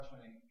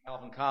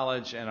Calvin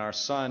College, and our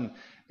son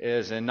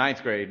is in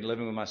ninth grade,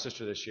 living with my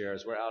sister this year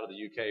as we're out of the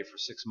UK for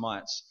 6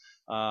 months.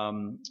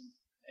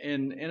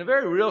 In a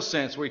very real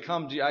sense, I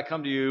come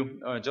to you,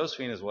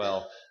 Josephine as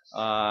well,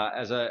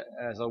 as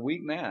a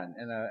weak man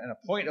and a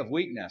point of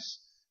weakness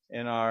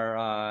in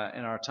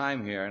our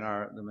time here,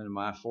 in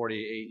my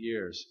 48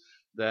 years.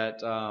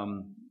 That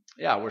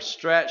we're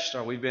stretched.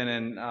 We've been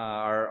in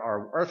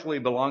our earthly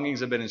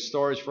belongings have been in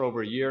storage for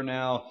over a year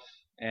now.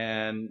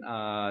 And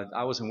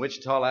I was in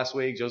Wichita last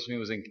week. Josephine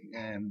was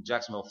in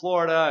Jacksonville,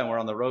 Florida, and we're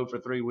on the road for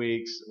 3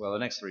 weeks. Well, the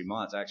next 3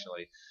 months,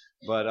 actually.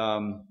 But, I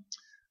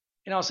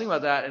was thinking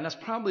about that, and that's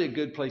probably a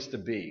good place to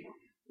be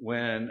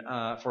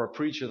for a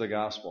preacher of the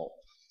gospel.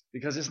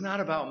 Because it's not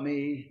about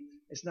me.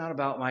 It's not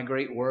about my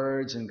great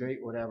words and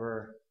great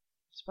whatever.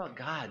 It's about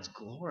God's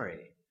glory.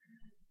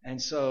 And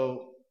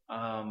so,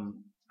 hope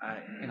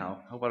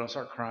I don't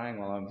start crying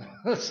while I'm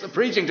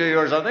preaching to you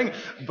or something,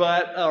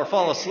 or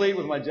fall asleep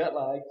with my jet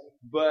lag.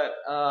 But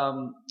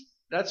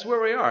that's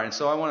where we are. And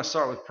so I want to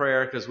start with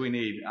prayer because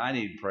I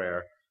need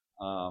prayer,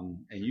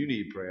 and you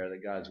need prayer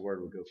that God's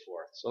word would go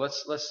forth. So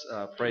let's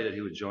pray that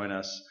He would join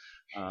us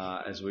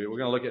as we're going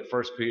to look at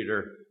 1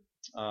 Peter,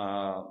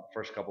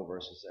 first couple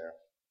verses there.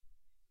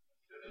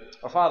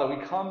 Our Father,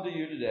 we come to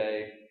you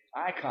today.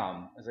 I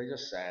come, as I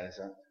just said, as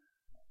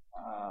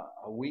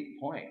a weak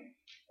point,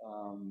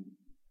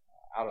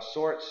 out of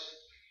sorts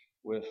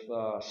with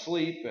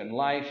sleep and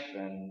life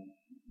and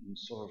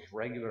sort of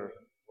regular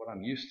what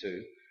I'm used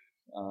to.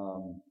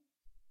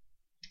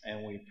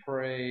 And we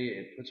pray,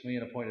 it puts me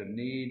in a point of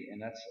need,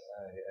 and that's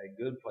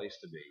a good place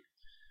to be.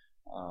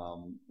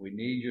 We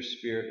need your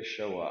Spirit to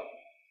show up.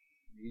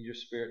 We need your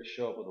Spirit to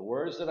show up with the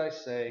words that I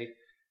say,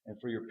 and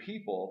for your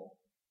people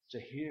to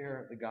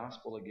hear the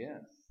gospel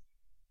again.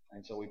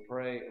 And so we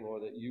pray,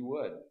 Lord, that you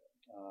would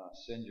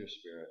send your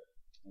Spirit,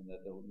 and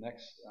that the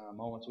next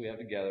moments we have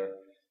together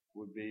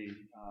would be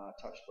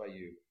touched by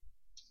you.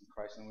 In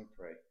Christ's name we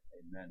pray.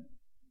 Amen.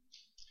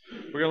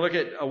 We're going to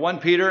look at 1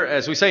 Peter.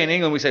 As we say in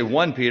England, we say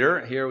 1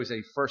 Peter. Here we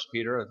say 1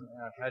 Peter.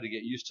 I've had to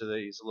get used to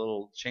these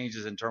little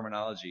changes in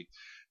terminology.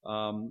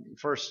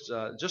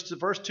 Just the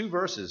first 2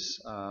 verses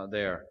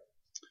there.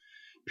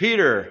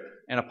 Peter,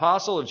 an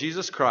apostle of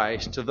Jesus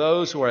Christ, to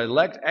those who are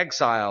elect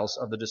exiles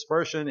of the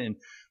dispersion in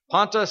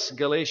Pontus,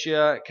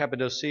 Galatia,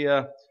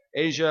 Cappadocia,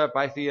 Asia,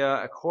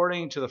 Bithynia,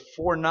 according to the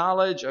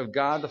foreknowledge of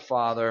God the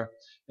Father,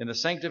 in the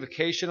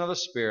sanctification of the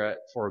Spirit,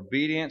 for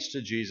obedience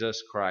to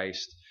Jesus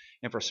Christ,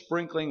 and for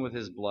sprinkling with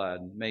His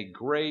blood. May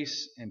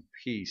grace and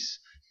peace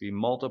be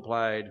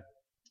multiplied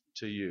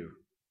to you.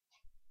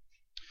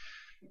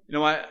 You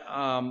know,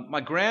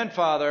 my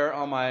grandfather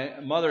on my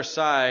mother's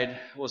side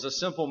was a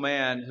simple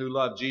man who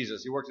loved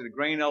Jesus. He worked at a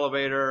grain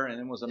elevator and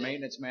then was a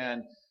maintenance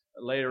man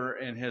later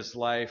in his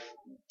life.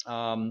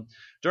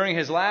 During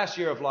his last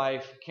year of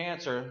life,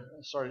 cancer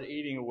started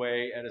eating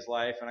away at his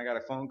life, and I got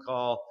a phone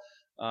call.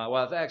 It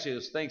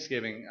was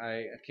Thanksgiving.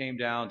 I came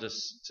down to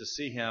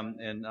see him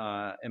in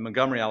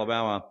Montgomery,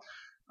 Alabama.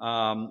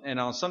 And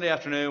on Sunday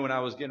afternoon, when I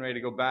was getting ready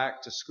to go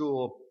back to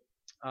school,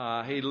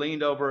 he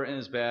leaned over in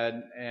his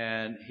bed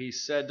and he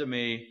said to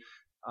me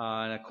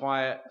in a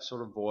quiet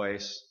sort of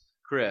voice,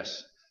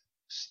 "Chris,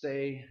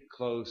 stay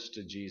close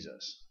to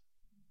Jesus."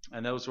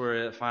 And those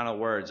were the final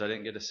words. I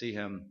didn't get to see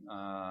him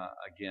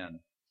again.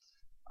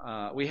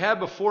 We have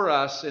before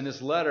us in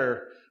this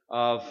letter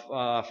of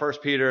 1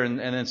 Peter and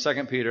then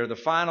 2 Peter, the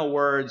final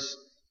words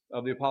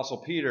of the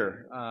Apostle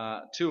Peter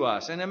to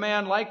us. And a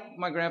man like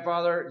my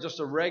grandfather, just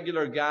a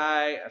regular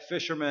guy, a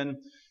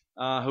fisherman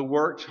who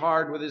worked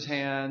hard with his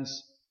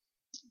hands,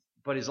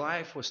 but his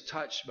life was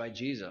touched by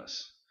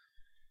Jesus.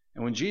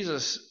 And when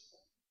Jesus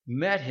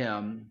met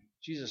him,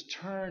 Jesus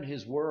turned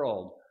his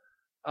world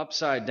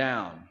upside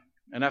down.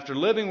 And after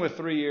living with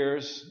 3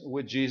 years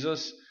with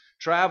Jesus,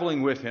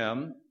 traveling with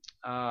him,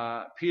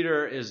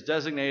 Peter is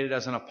designated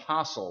as an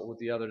apostle with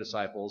the other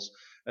disciples,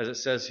 as it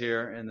says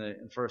here in the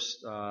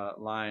first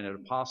line, an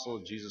apostle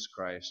of Jesus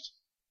Christ.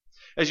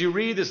 As you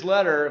read this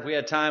letter, if we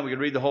had time, we could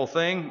read the whole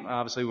thing.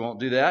 Obviously, we won't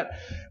do that.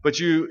 But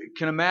you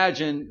can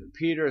imagine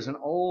Peter as an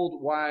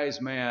old, wise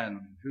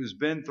man who's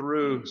been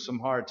through some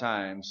hard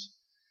times,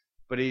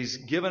 but he's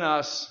given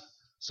us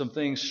some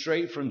things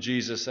straight from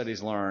Jesus that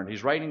he's learned.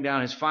 He's writing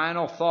down his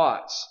final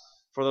thoughts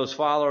for those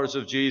followers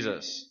of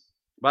Jesus.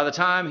 By the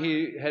time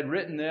he had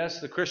written this,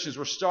 the Christians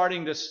were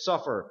starting to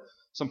suffer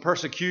some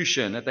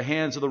persecution at the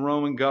hands of the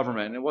Roman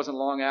government. And it wasn't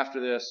long after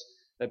this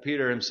that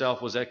Peter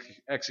himself was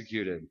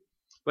executed.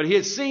 But he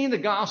had seen the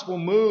gospel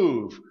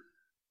move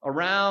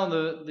around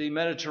the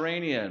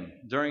Mediterranean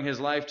during his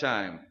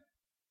lifetime.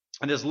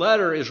 And this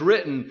letter is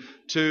written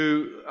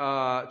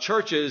to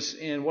churches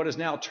in what is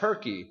now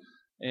Turkey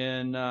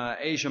in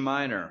Asia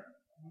Minor.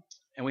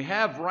 And we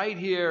have right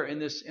here in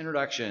this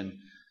introduction,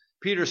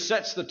 Peter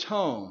sets the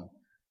tone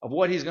of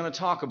what he's going to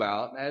talk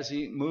about as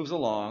he moves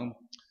along.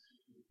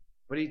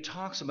 But he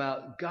talks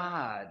about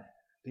God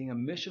being a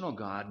missional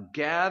God,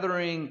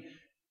 gathering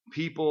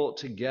people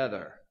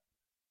together.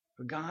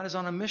 But God is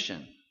on a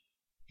mission.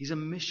 He's a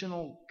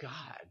missional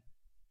God.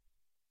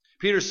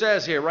 Peter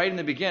says here, right in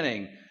the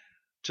beginning,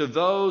 to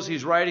those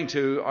he's writing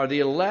to are the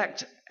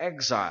elect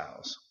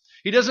exiles.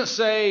 He doesn't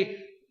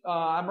say,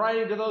 I'm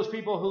writing to those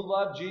people who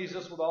love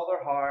Jesus with all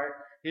their heart.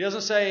 He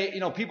doesn't say,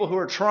 people who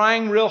are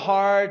trying real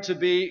hard to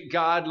be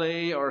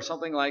godly or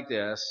something like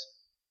this.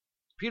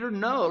 Peter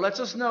lets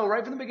us know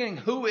right from the beginning,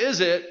 who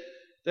is it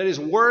that is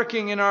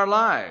working in our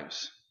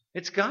lives?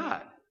 It's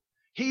God.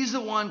 He's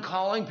the one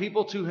calling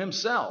people to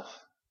himself.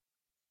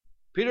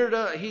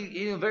 Peter,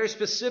 he's very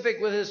specific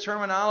with his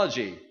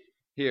terminology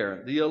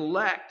here. The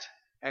elect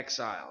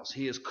exiles.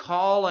 He is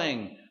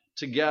calling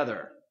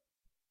together.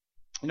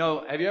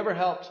 Have you ever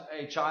helped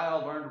a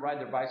child learn to ride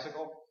their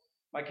bicycle?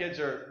 My kids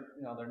are,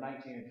 they're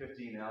 19 and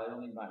 15 now. They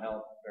don't need my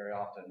help very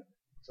often,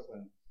 except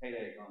when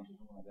payday comes or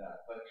something like that.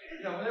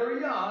 But, when they were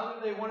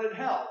young, they wanted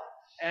help.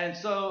 And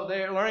so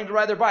they're learning to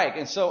ride their bike.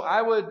 And so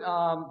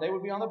they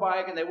would be on the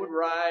bike and they would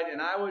ride,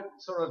 and I would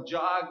sort of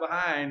jog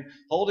behind,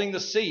 holding the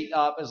seat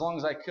up as long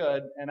as I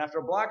could. And after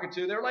a block or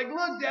two, they were like,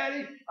 "Look,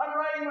 Daddy, I'm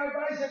riding my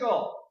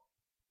bicycle."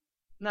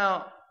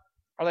 Now,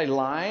 are they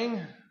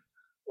lying?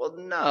 Well,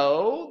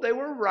 no, they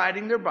were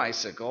riding their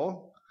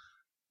bicycle,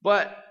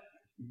 but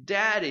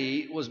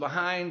Daddy was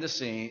behind the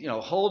scene,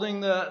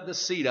 holding the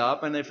seat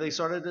up, and if they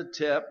started to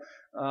tip,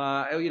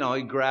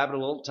 he'd grab it a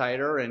little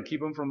tighter and keep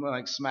them from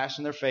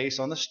smashing their face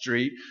on the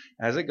street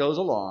as it goes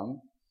along.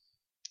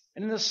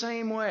 And in the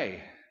same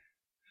way,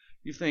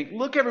 you think,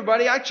 look,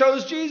 everybody, I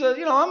chose Jesus.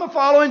 I'm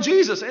following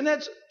Jesus, and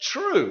that's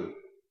true.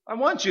 I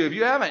want you, if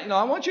you haven't,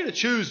 I want you to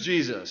choose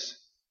Jesus.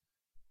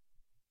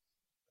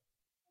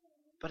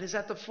 But is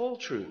that the full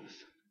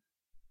truth?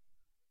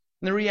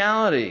 And the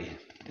reality,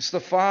 it's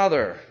the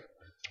Father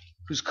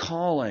who's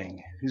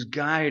calling, who's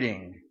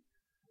guiding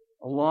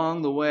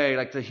along the way,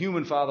 like the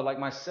human father, like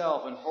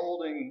myself, and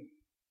holding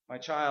my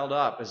child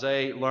up as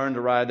they learn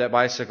to ride that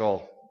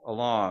bicycle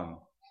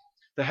along.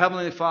 The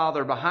Heavenly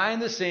Father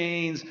behind the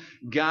scenes,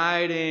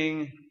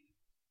 guiding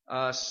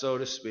us, so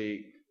to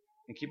speak,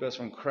 and keep us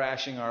from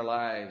crashing our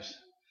lives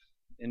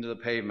into the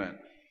pavement.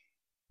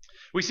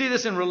 We see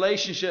this in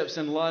relationships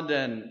in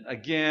London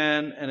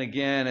again and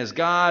again as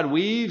God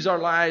weaves our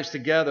lives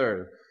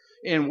together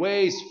in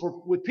ways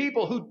with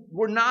people who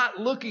were not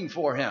looking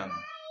for Him.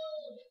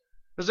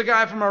 There's a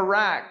guy from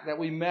Iraq that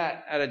we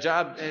met at a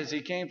job as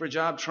he came for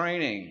job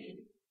training.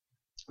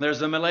 There's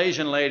the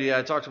Malaysian lady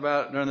I talked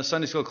about during the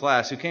Sunday school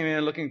class who came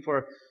in looking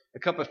for a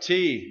cup of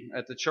tea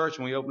at the church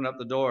when we opened up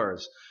the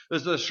doors.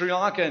 There's the Sri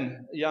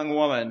Lankan young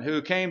woman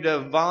who came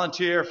to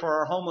volunteer for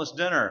our homeless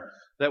dinner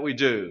that we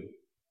do.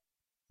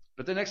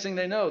 But the next thing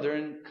they know, they're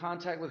in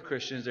contact with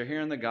Christians, they're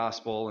hearing the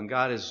gospel, and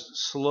God is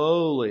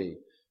slowly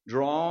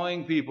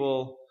drawing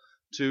people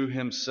to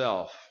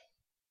Himself.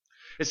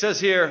 It says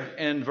here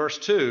in verse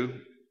 2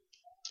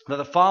 that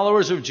the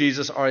followers of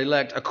Jesus are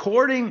elect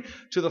according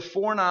to the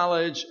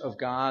foreknowledge of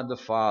God the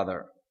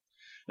Father.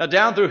 Now,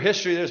 down through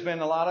history, there's been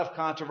a lot of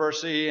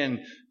controversy and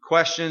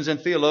questions,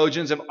 and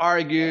theologians have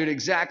argued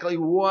exactly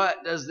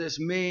what does this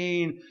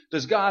mean?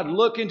 Does God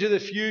look into the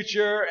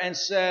future and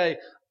say,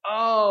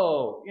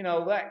 oh,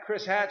 that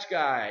Chris Hatch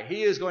guy,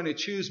 he is going to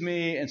choose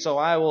me, and so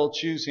I will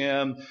choose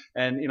him.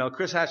 And,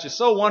 Chris Hatch is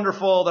so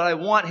wonderful that I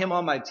want him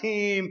on my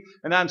team,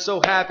 and I'm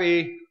so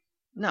happy.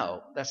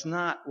 No, that's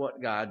not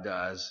what God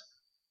does.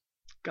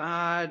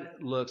 God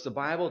looks, the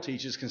Bible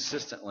teaches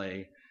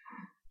consistently,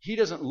 He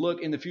doesn't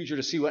look in the future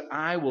to see what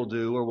I will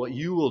do or what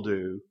you will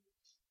do.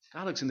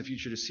 God looks in the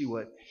future to see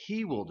what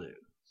He will do.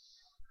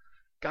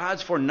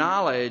 God's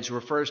foreknowledge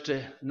refers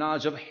to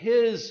knowledge of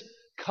His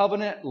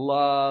covenant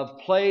love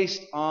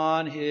placed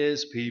on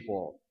His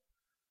people.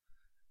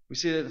 We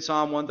see that in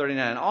Psalm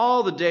 139.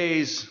 All the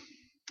days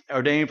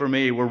ordained for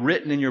me were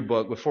written in your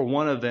book before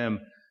one of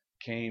them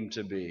came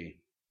to be.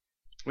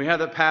 We have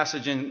the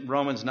passage in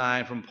Romans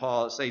 9 from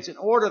Paul. It states, in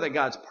order that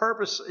God's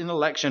purpose in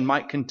election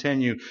might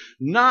continue,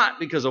 not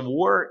because of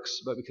works,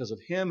 but because of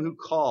Him who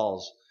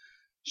calls.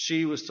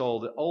 She was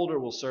told, the older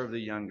will serve the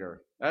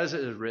younger. As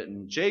it is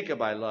written,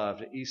 Jacob I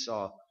loved,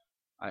 Esau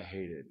I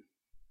hated.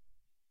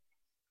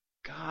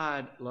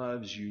 God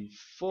loves you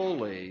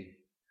fully,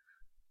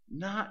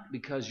 not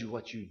because of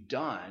what you've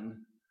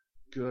done,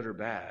 good or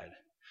bad,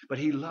 but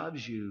He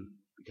loves you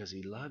because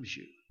He loves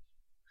you.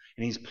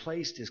 And He's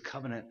placed His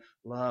covenant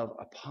love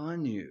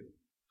upon you.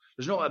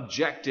 There's no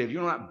objective.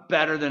 You're not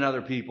better than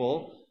other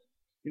people.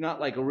 You're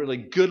not like a really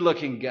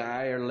good-looking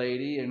guy or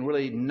lady and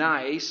really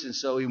nice, and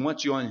so He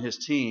wants you on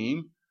His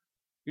team.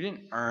 You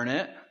didn't earn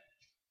it.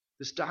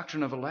 This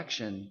doctrine of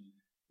election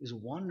is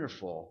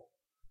wonderful.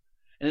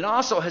 And it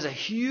also has a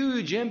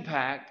huge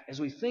impact as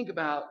we think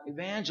about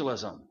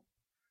evangelism.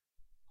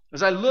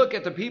 As I look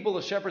at the people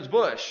of Shepherd's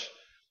Bush,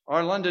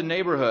 our London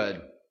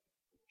neighborhood,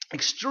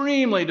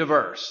 extremely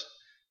diverse.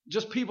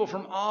 Just people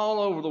from all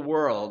over the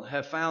world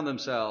have found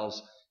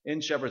themselves in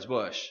Shepherd's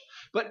Bush.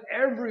 But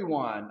every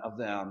one of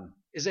them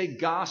is a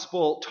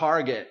gospel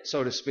target,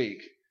 so to speak,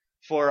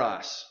 for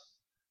us.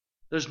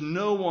 There's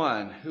no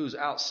one who's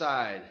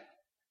outside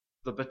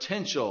the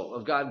potential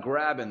of God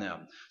grabbing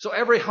them. So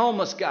every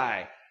homeless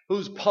guy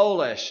who's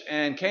Polish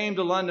and came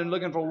to London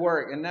looking for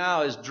work and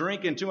now is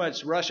drinking too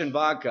much Russian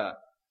vodka,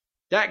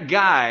 that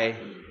guy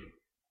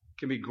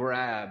can be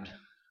grabbed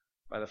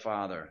by the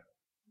Father.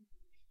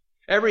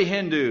 Every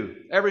Hindu,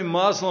 every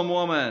Muslim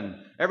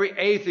woman, every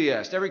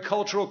atheist, every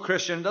cultural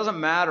Christian, it doesn't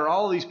matter,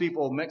 all of these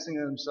people mixing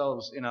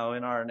themselves, in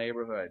our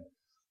neighborhood.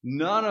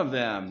 None of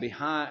them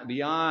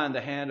beyond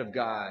the hand of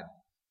God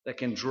that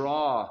can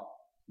draw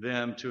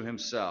them to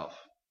himself.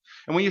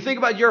 And when you think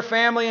about your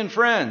family and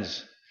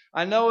friends,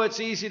 I know it's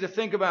easy to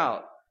think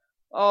about,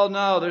 oh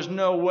no, there's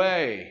no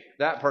way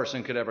that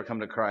person could ever come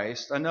to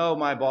Christ. I know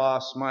my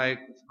boss, my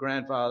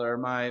grandfather,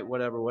 my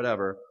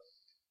whatever.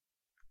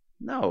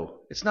 No,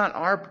 it's not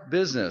our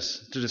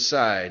business to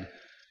decide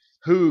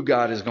who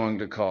God is going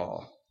to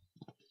call.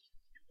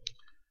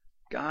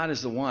 God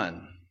is the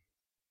one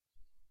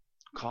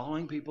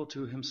calling people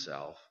to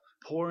himself,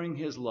 pouring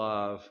his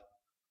love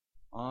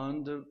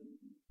on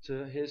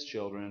to his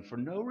children for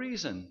no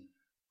reason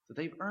that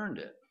they've earned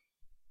it.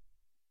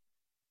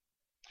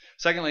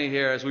 Secondly,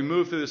 here, as we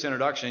move through this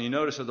introduction, you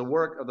notice that the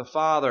work of the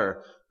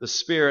Father, the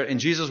Spirit, and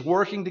Jesus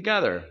working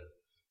together.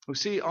 We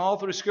see all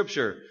through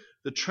Scripture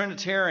the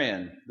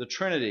Trinitarian, the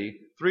Trinity,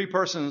 three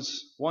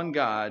persons, one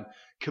God,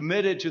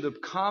 committed to the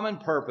common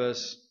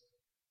purpose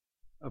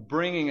of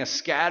bringing a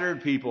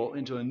scattered people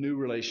into a new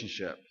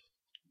relationship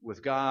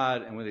with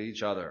God and with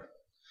each other.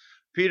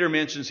 Peter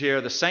mentions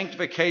here the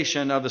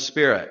sanctification of the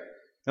Spirit.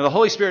 Now, the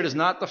Holy Spirit is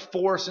not the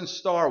force in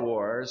Star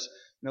Wars,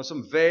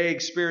 some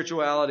vague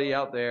spirituality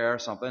out there or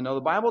something. No,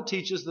 the Bible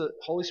teaches the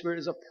Holy Spirit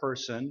is a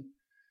person,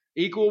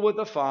 equal with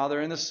the Father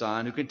and the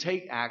Son, who can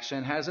take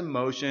action, has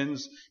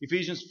emotions.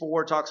 Ephesians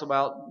 4 talks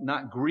about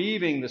not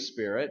grieving the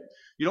Spirit.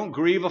 You don't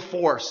grieve a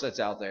force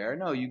that's out there.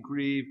 No, you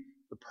grieve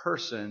the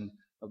person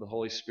of the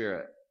Holy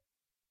Spirit.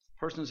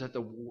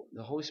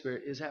 The Holy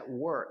Spirit is at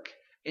work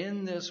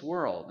in this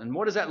world. And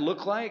what does that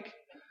look like?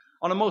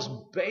 On a most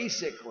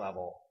basic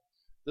level,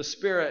 the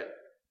Spirit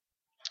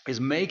is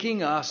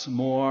making us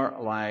more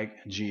like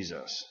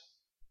Jesus.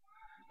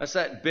 That's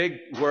that big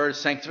word,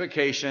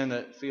 sanctification,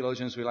 that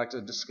theologians we like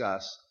to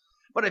discuss.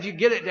 But if you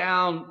get it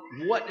down,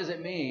 what does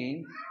it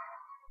mean?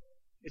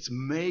 It's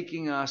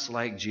making us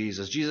like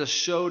Jesus. Jesus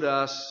showed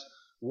us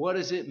what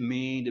does it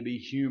mean to be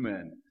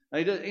human. Now,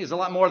 he's a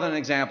lot more than an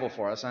example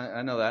for us.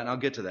 I know that, and I'll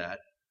get to that.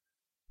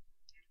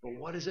 But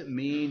what does it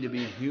mean to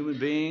be a human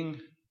being?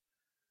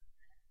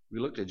 We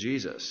looked at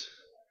Jesus.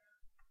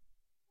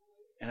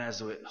 And as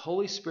the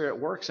Holy Spirit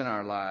works in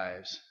our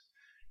lives,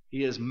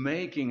 he is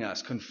making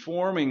us,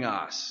 conforming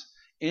us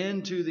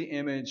into the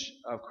image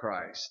of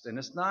Christ. And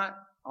it's not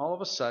all of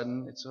a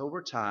sudden, it's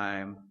over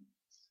time.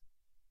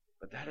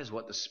 But that is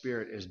what the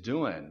Spirit is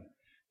doing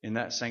in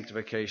that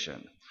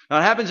sanctification. Now,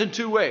 it happens in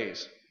two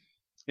ways.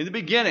 In the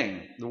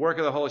beginning, the work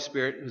of the Holy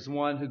Spirit is the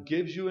one who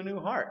gives you a new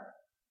heart.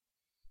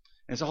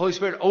 And so the Holy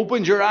Spirit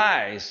opens your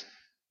eyes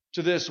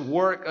to this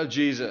work of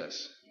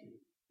Jesus.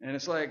 And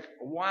it's like,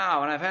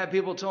 wow. And I've had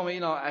people tell me,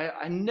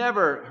 I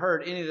never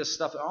heard any of this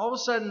stuff. All of a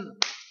sudden,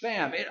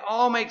 bam, it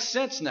all makes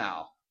sense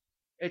now.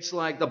 It's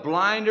like the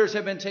blinders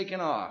have been taken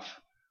off.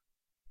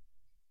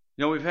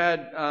 We've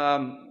had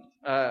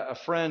a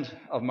friend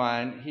of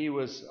mine. He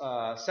was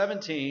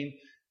 17.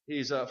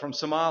 He's from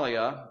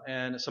Somalia,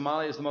 and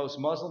Somalia is the most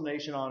Muslim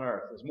nation on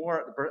earth.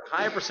 There's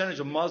higher percentage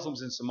of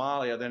Muslims in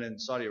Somalia than in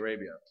Saudi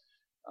Arabia.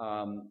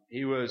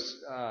 He was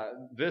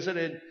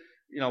visited,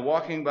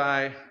 walking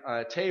by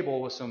a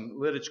table with some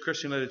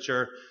Christian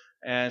literature,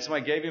 and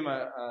somebody gave him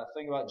a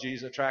thing about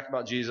Jesus, a tract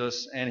about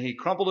Jesus, and he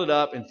crumpled it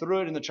up and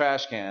threw it in the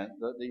trash can,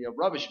 the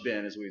rubbish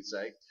bin, as we'd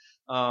say.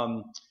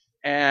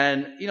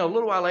 And a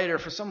little while later,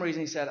 for some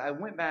reason, he said, I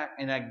went back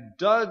and I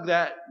dug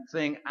that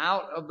thing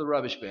out of the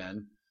rubbish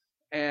bin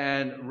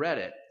and read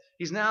it.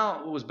 He's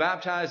now was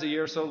baptized a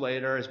year or so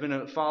later, has been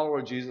a follower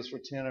of Jesus for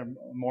 10 or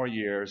more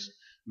years,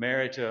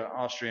 married to an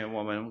Austrian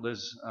woman,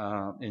 lives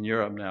in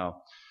Europe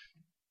now.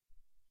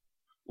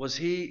 Was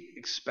he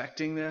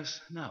expecting this?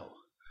 No.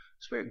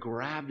 The Spirit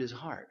grabbed his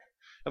heart.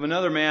 I have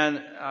another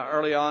man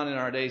early on in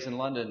our days in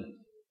London.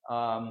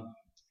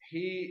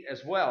 He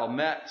as well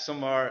met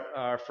some of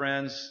our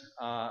friends,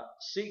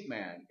 Sikh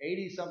man,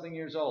 80-something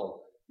years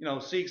old.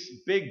 Sikhs,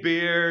 big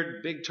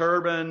beard, big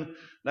turban,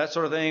 that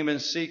sort of thing. Been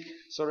Sikh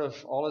sort of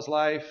all his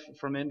life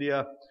from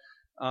India.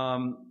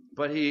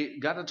 But he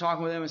got to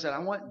talking with him and said, I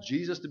want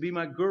Jesus to be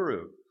my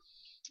guru.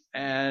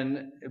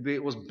 And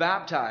was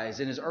baptized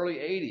in his early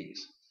 80s.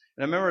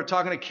 And I remember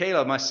talking to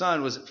Caleb, my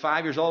son was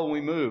 5 years old when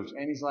we moved.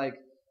 And he's like,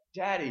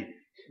 Daddy,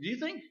 do you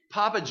think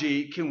Papa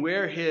G can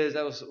wear his,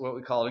 that was what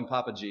we called him,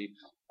 Papa G.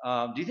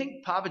 Do you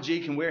think Papa G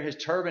can wear his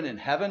turban in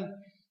heaven?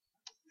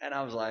 And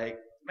I was like,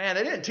 man,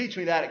 they didn't teach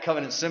me that at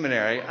Covenant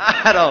Seminary.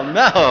 I don't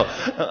know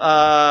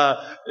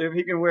if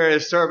he can wear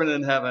his turban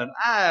in heaven.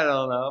 I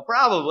don't know.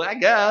 Probably, I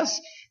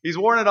guess. He's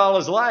worn it all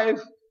his life.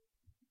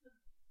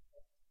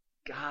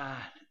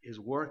 God is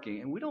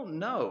working, and we don't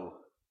know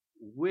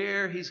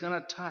where he's going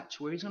to touch,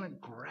 where he's going to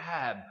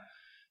grab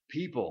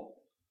people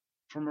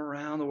from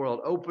around the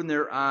world, open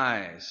their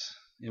eyes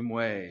in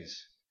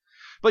ways.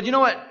 But you know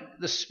what?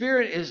 The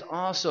Spirit is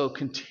also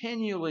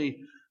continually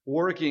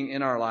working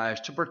in our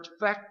lives to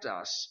perfect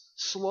us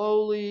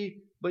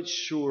slowly but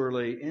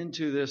surely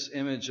into this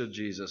image of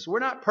Jesus. We're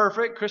not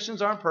perfect.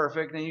 Christians aren't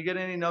perfect. And you get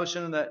any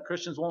notion that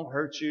Christians won't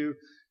hurt you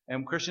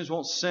and Christians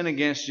won't sin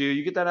against you,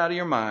 you get that out of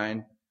your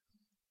mind.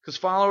 Because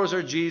followers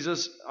of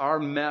Jesus are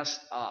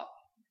messed up.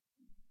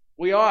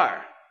 We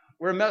are.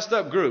 We're a messed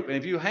up group. And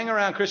if you hang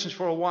around Christians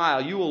for a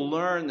while, you will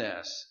learn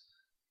this.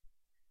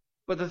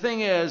 But the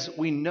thing is,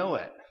 we know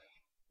it.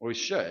 Or we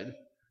should.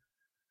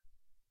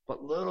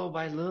 But little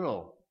by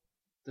little,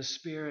 the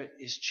Spirit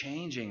is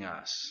changing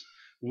us,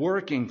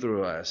 working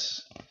through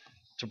us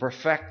to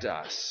perfect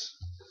us.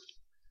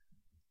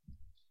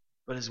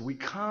 But as we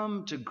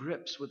come to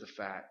grips with the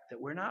fact that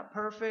we're not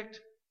perfect,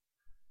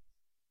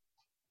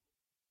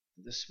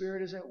 the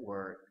Spirit is at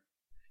work,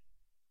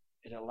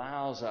 it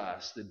allows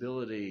us the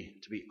ability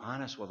to be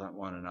honest with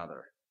one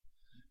another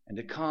and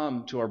to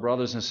come to our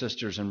brothers and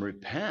sisters and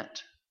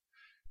repent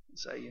and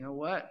say, you know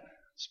what?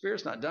 The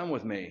Spirit's not done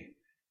with me.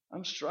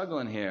 I'm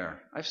struggling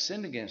here. I've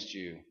sinned against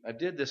you. I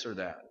did this or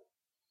that.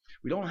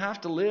 We don't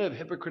have to live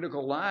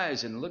hypocritical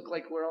lives and look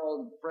like we're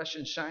all fresh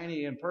and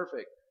shiny and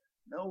perfect.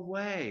 No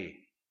way.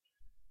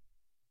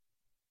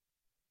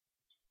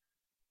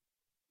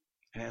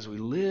 And as we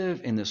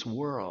live in this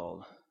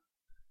world,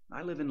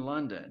 I live in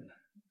London,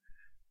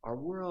 our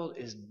world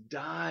is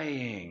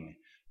dying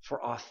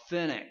for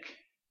authentic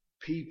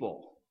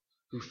people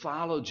who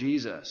follow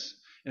Jesus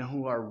and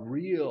who are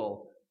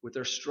real with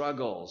their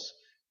struggles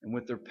and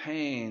with their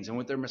pains and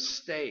with their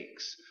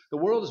mistakes. The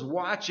world is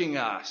watching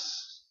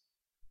us.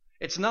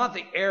 It's not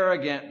the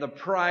arrogant, the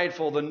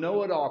prideful, the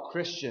know-it-all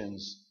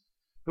Christians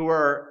who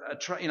are,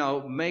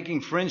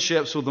 making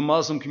friendships with the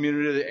Muslim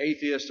community, the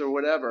atheist, or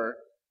whatever.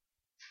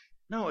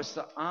 No, it's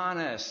the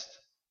honest,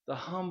 the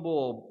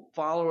humble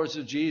followers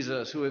of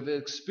Jesus who have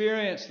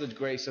experienced the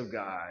grace of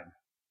God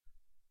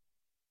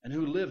and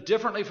who live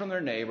differently from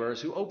their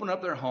neighbors, who open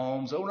up their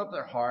homes, open up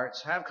their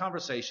hearts, have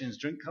conversations,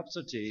 drink cups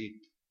of tea.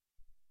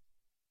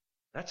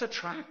 That's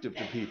attractive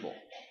to people.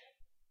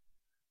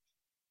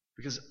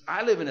 Because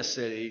I live in a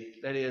city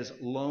that is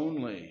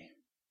lonely.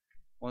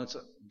 Well, it's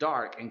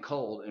dark and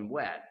cold and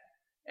wet.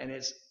 And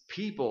its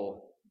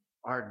people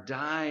are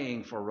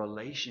dying for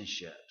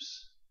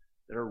relationships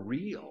that are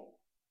real,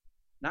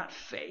 not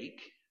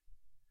fake.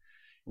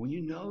 When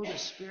you know the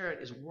Spirit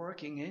is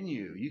working in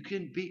you, you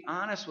can be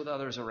honest with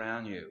others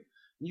around you.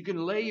 You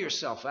can lay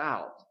yourself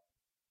out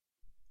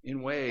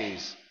in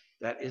ways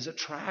that is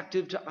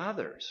attractive to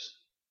others.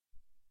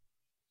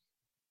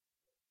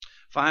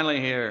 Finally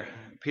here,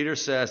 Peter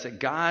says that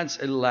God's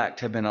elect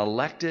have been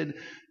elected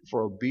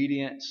for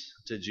obedience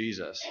to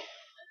Jesus.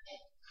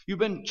 You've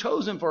been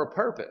chosen for a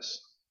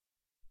purpose.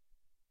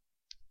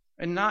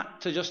 And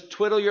not to just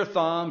twiddle your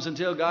thumbs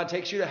until God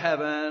takes you to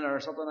heaven or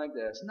something like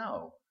this.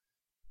 No.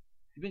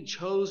 You've been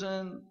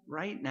chosen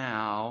right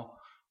now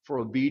for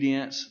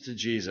obedience to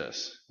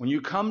Jesus. When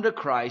you come to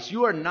Christ,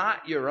 you are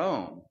not your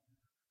own.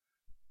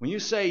 When you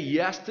say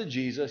yes to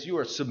Jesus, you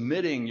are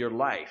submitting your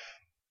life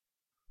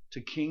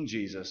to King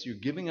Jesus. You're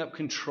giving up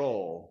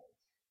control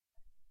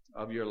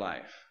of your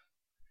life.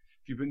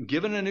 You've been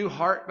given a new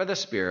heart by the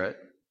Spirit,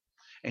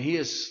 and He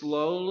is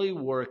slowly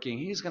working.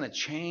 He's going to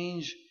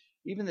change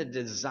even the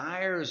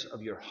desires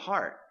of your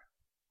heart.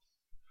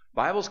 The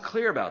Bible's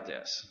clear about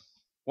this.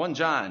 1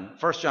 John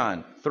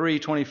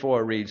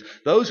 3:24 reads,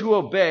 "Those who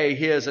obey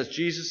His as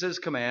Jesus'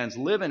 commands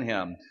live in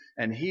Him,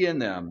 and He in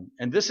them.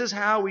 And this is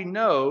how we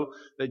know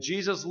that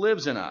Jesus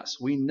lives in us.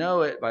 We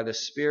know it by the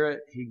Spirit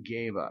He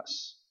gave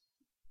us."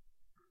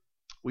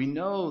 We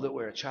know that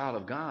we're a child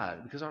of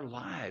God because our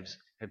lives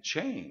have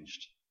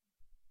changed.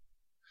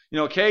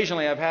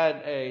 Occasionally I've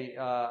had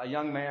a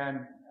young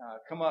man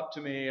come up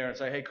to me or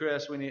say, "Hey,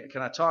 Chris,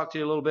 can I talk to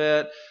you a little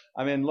bit?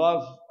 I'm in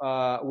love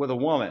with a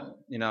woman.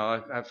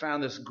 I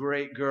found this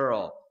great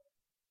girl."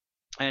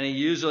 And he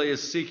usually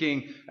is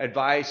seeking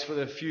advice for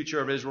the future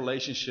of his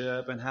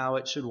relationship and how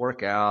it should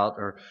work out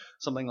or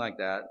something like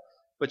that.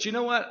 But you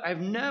know what?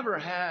 I've never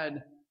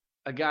had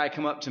a guy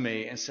come up to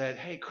me and said,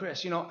 "Hey,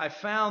 Chris, I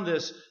found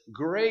this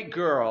great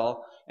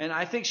girl and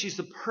I think she's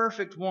the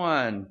perfect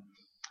one.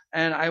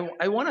 And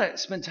I want to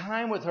spend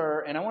time with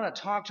her, and I want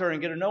to talk to her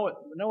and get to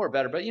know her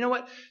better. But you know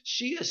what?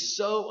 She is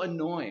so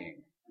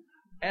annoying.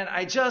 And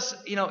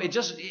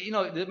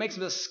it makes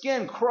the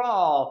skin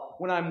crawl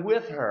when I'm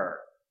with her.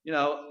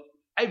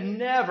 I've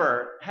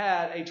never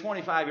had a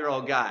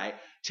 25-year-old guy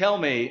tell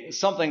me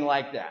something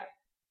like that.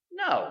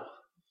 No.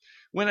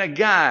 When a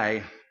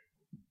guy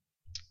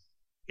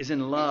is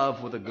in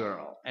love with a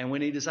girl, and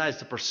when he decides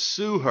to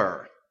pursue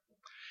her,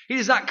 he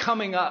does not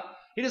come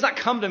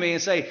to me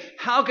and say,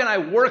 "How can I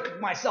work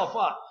myself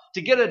up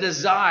to get a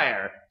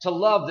desire to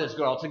love this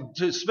girl,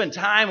 to spend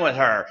time with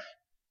her?"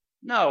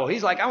 No,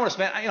 he's like, "I want to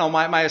spend,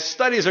 my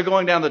studies are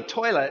going down the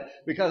toilet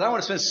because I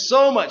want to spend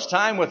so much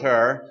time with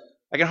her.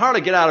 I can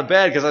hardly get out of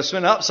bed because I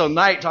spend up so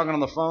night talking on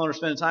the phone or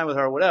spending time with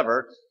her or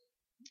whatever.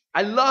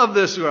 I love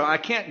this girl. I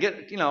can't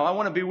get, I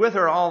want to be with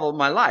her all of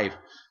my life."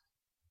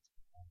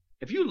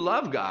 If you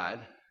love God,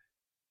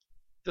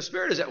 the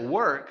Spirit is at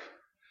work.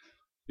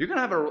 You're going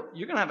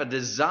to have a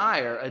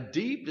desire, a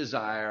deep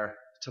desire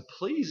to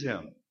please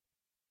Him.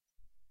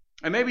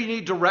 And maybe you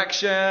need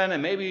direction,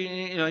 and maybe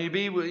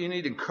you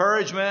need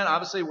encouragement.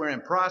 Obviously, we're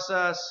in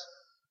process,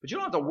 but you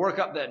don't have to work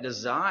up that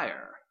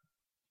desire.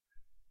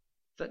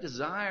 If that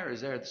desire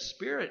is there, the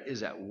Spirit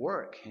is at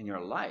work in your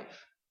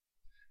life.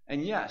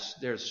 And yes,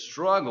 there's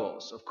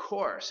struggles, of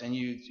course, and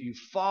you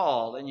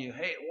fall and you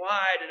hate,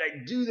 why did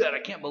I do that? I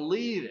can't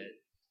believe it.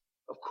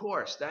 Of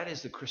course, that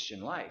is the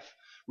Christian life,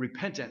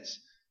 repentance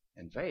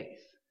and faith.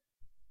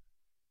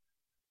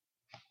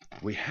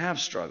 We have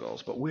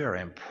struggles, but we are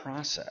in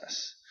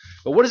process.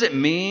 But what does it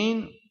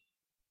mean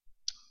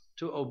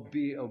to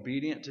be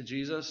obedient to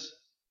Jesus?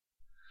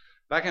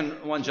 Back in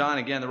 1 John,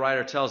 again, the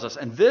writer tells us,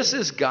 and this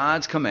is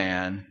God's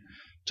command,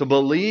 to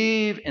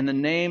believe in the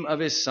name of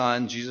His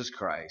Son, Jesus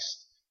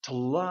Christ, to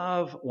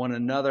love one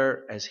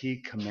another as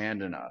He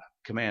commanded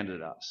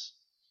us.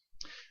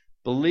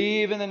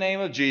 Believe in the name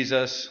of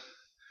Jesus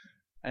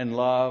and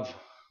love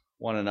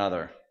one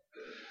another.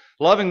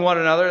 Loving one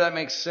another, that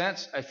makes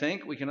sense, I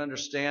think. We can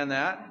understand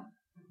that.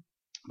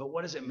 But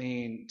what does it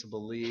mean to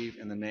believe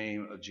in the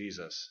name of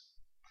Jesus?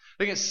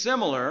 I think it's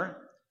similar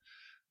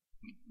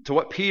to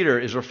what Peter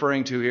is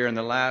referring to here in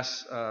the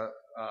last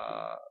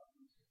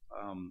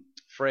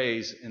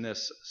phrase in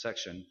this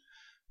section,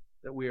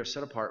 that we are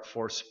set apart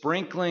for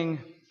sprinkling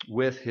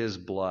with His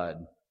blood.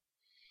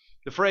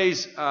 The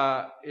phrase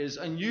is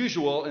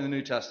unusual in the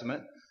New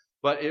Testament,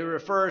 but it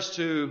refers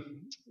to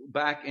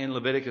back in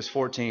Leviticus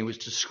 14,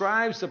 which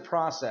describes the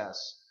process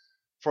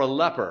for a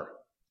leper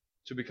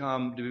to be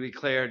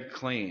declared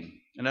clean.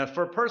 And if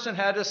a person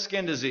had a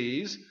skin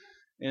disease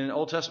in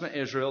Old Testament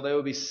Israel, they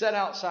would be set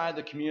outside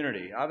the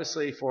community,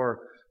 obviously for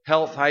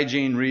health,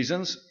 hygiene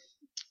reasons.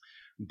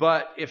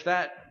 But if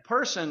that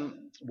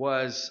person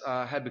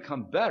had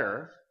become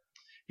better,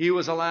 he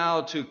was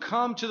allowed to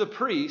come to the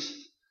priest,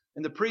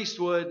 and the priest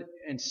would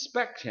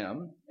inspect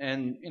him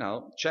and,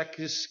 check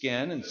his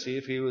skin and see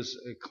if he was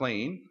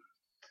clean.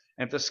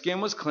 And if the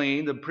skin was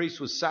clean, the priest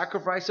would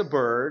sacrifice a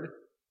bird,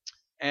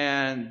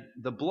 and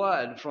the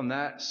blood from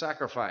that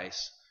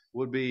sacrifice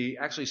would be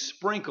actually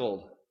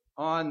sprinkled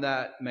on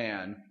that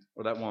man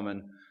or that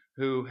woman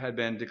who had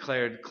been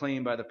declared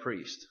clean by the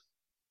priest.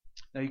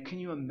 Now, can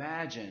you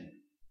imagine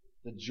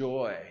the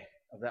joy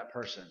of that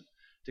person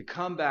to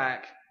come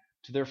back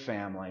to their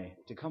family,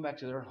 to come back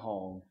to their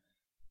home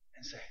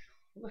and say,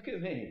 look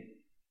at me,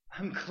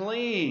 I'm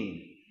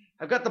clean.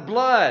 I've got the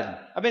blood.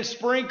 I've been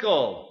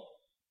sprinkled.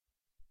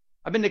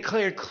 I've been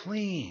declared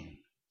clean.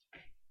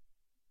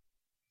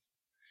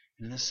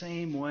 In the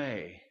same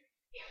way,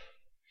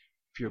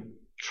 if your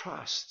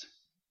trust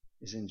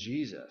is in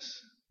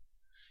Jesus,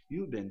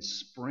 you've been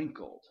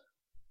sprinkled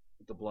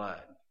with the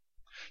blood.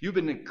 You've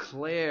been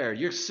declared.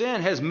 Your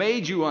sin has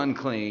made you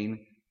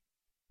unclean,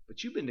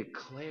 but you've been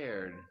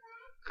declared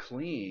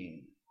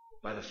clean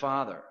by the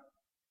Father.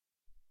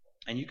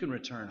 And you can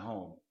return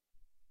home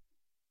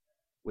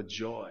with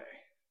joy.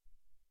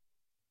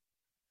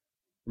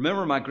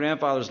 Remember my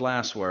grandfather's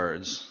last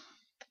words.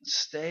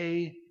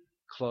 Stay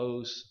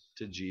close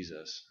to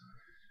Jesus.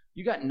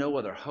 You got no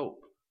other hope.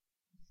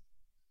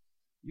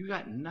 You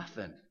got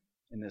nothing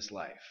in this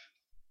life.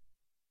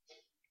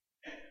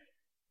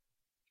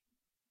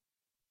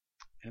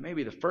 It may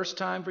be the first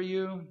time for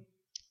you.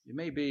 It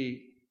may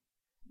be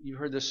you've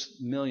heard this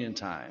a million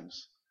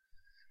times.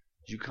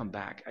 You come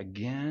back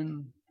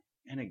again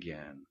and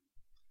again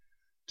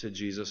to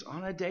Jesus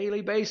on a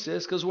daily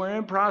basis because we're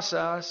in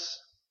process,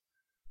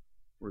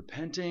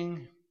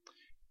 repenting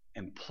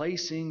and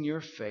placing your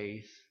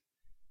faith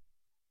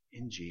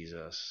in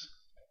Jesus,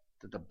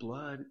 that the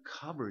blood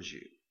covers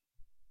you.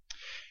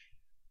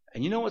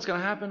 And you know what's going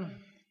to happen?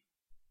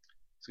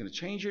 It's going to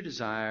change your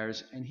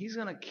desires, and He's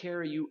going to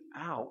carry you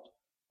out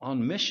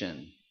on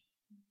mission.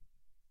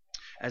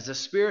 As the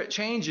Spirit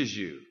changes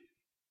you,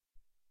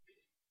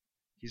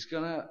 He's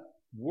going to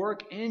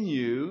work in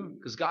you,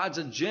 because God's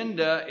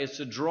agenda is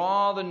to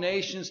draw the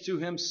nations to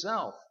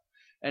Himself.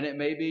 And it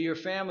may be your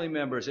family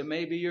members. It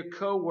may be your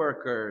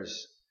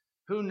co-workers.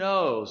 Who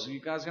knows? You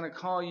God's going to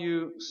call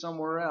you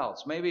somewhere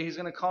else. Maybe He's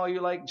going to call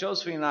you like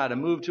Josephine and I to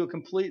move to a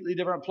completely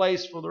different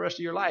place for the rest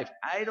of your life.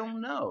 I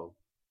don't know.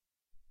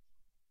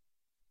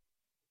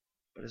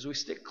 But as we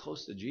stick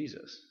close to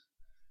Jesus,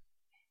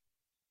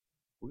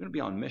 we're going to be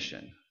on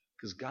mission,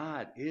 because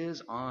God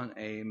is on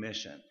a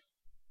mission.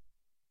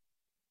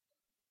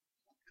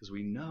 Because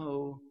we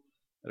know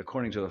that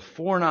according to the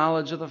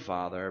foreknowledge of the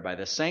Father, by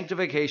the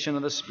sanctification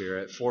of the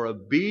Spirit, for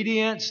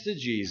obedience to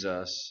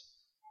Jesus,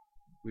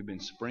 we've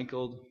been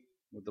sprinkled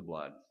with the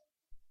blood.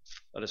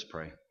 Let us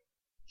pray.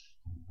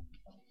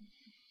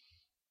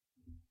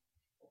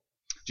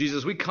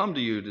 Jesus, we come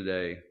to you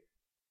today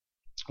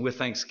with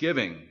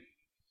thanksgiving.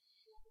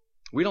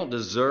 We don't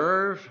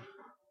deserve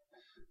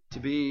to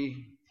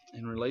be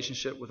in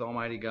relationship with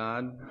Almighty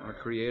God, our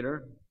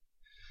Creator.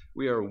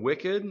 We are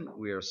wicked.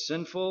 We are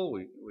sinful.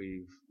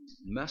 We've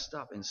messed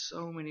up in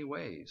so many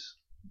ways.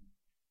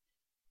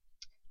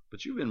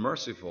 But you've been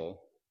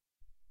merciful.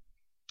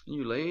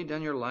 You laid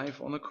down your life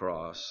on the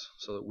cross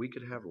so that we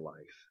could have life.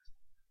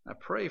 I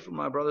pray for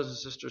my brothers and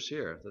sisters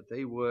here that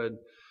they would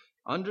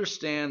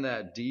understand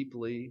that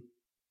deeply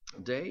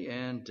day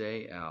in,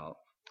 day out,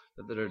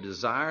 that their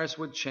desires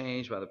would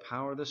change by the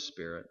power of the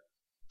Spirit,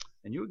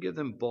 and you would give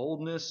them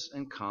boldness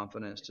and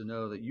confidence to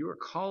know that you are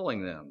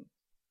calling them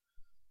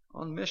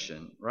on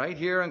mission right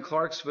here in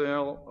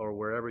Clarksville or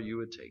wherever you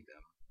would take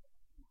them.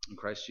 In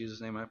Christ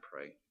Jesus' name I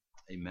pray.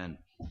 Amen.